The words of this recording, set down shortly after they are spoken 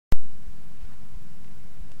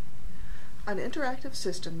An interactive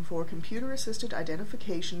system for computer-assisted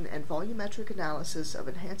identification and volumetric analysis of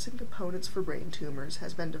enhancing components for brain tumors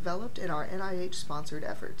has been developed in our NIH-sponsored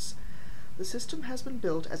efforts. The system has been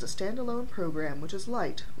built as a standalone program which is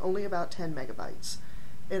light, only about 10 megabytes.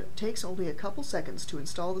 It takes only a couple seconds to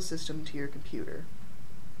install the system to your computer.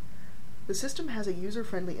 The system has a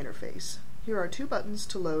user-friendly interface. Here are two buttons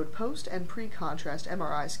to load post and pre-contrast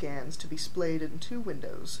MRI scans to be displayed in two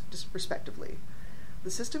windows, respectively. The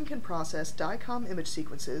system can process DICOM image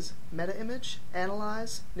sequences, meta-image,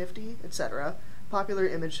 analyze, NIfTY, etc., popular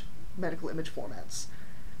medical image formats.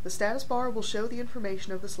 The status bar will show the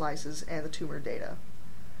information of the slices and the tumor data.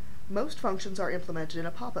 Most functions are implemented in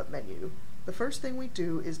a pop-up menu. The first thing we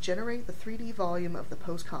do is generate the 3D volume of the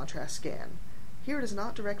post-contrast scan. Here it is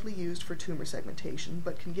not directly used for tumor segmentation,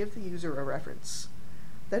 but can give the user a reference.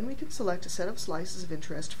 Then we can select a set of slices of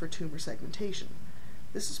interest for tumor segmentation.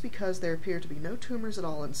 This is because there appear to be no tumors at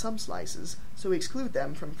all in some slices, so we exclude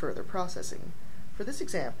them from further processing. For this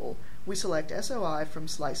example, we select SOI from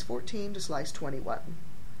slice 14 to slice 21.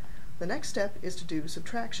 The next step is to do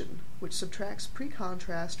subtraction, which subtracts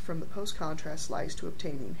pre-contrast from the post-contrast slice to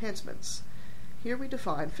obtain the enhancements. Here we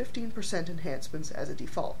define 15% enhancements as a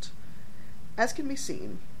default. As can be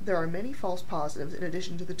seen, there are many false positives in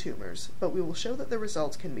addition to the tumors, but we will show that the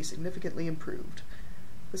results can be significantly improved.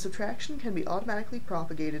 The subtraction can be automatically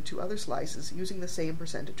propagated to other slices using the same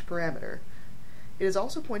percentage parameter. It is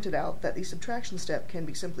also pointed out that the subtraction step can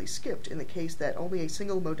be simply skipped in the case that only a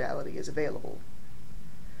single modality is available.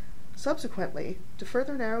 Subsequently, to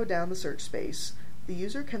further narrow down the search space, the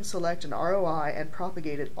user can select an ROI and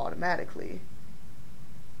propagate it automatically.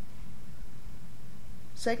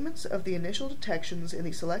 Segments of the initial detections in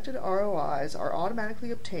the selected ROIs are automatically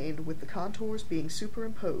obtained with the contours being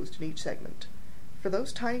superimposed in each segment. For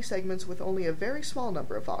those tiny segments with only a very small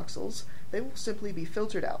number of voxels, they will simply be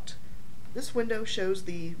filtered out. This window shows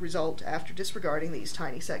the result after disregarding these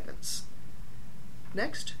tiny segments.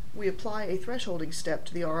 Next, we apply a thresholding step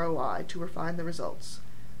to the ROI to refine the results.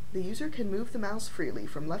 The user can move the mouse freely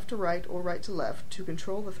from left to right or right to left to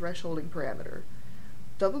control the thresholding parameter.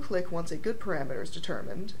 Double-click once a good parameter is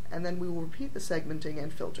determined, and then we will repeat the segmenting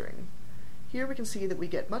and filtering. Here we can see that we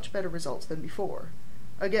get much better results than before.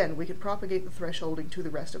 Again, we can propagate the thresholding to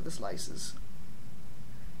the rest of the slices.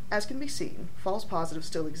 As can be seen, false positives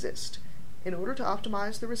still exist. In order to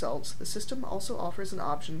optimize the results, the system also offers an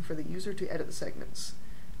option for the user to edit the segments.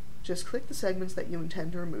 Just click the segments that you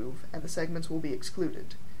intend to remove, and the segments will be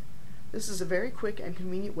excluded. This is a very quick and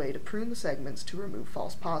convenient way to prune the segments to remove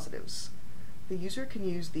false positives. The user can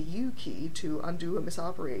use the U key to undo a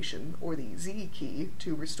misoperation, or the Z key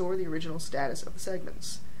to restore the original status of the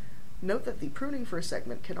segments. Note that the pruning for a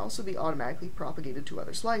segment can also be automatically propagated to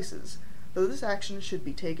other slices, though this action should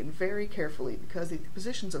be taken very carefully because the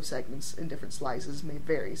positions of segments in different slices may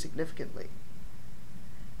vary significantly.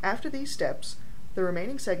 After these steps, the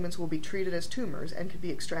remaining segments will be treated as tumors and can be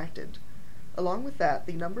extracted. Along with that,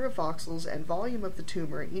 the number of voxels and volume of the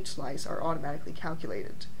tumor in each slice are automatically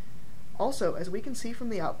calculated. Also, as we can see from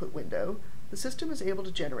the output window, the system is able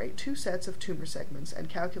to generate two sets of tumor segments and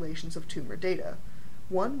calculations of tumor data,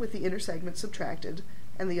 one with the inner segments subtracted,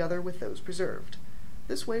 and the other with those preserved.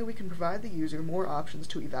 This way we can provide the user more options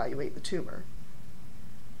to evaluate the tumor.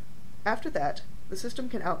 After that, the system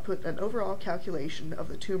can output an overall calculation of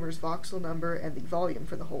the tumor's voxel number and the volume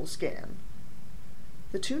for the whole scan.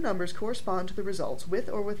 The two numbers correspond to the results with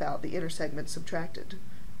or without the inner segments subtracted.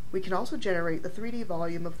 We can also generate the 3D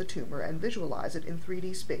volume of the tumor and visualize it in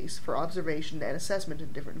 3D space for observation and assessment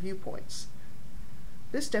in different viewpoints.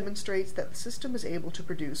 This demonstrates that the system is able to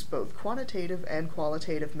produce both quantitative and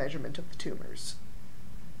qualitative measurement of the tumors.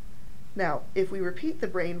 Now, if we repeat the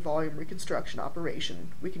brain volume reconstruction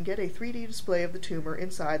operation, we can get a 3D display of the tumor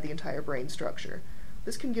inside the entire brain structure.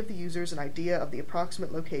 This can give the users an idea of the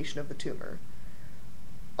approximate location of the tumor.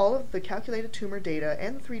 All of the calculated tumor data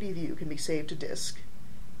and the 3D view can be saved to disk.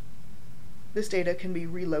 This data can be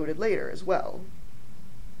reloaded later as well.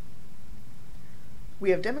 We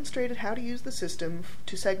have demonstrated how to use the system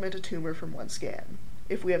to segment a tumor from one scan.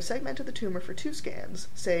 If we have segmented the tumor for 2 scans,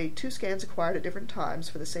 say 2 scans acquired at different times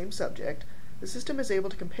for the same subject, the system is able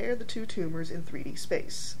to compare the 2 tumors in 3D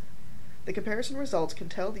space. The comparison results can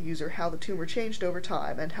tell the user how the tumor changed over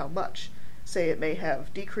time and how much. Say it may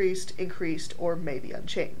have decreased, increased, or may be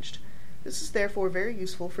unchanged. This is therefore very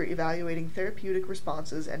useful for evaluating therapeutic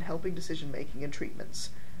responses and helping decision-making in treatments.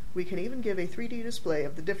 We can even give a 3D display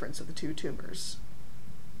of the difference of the 2 tumors.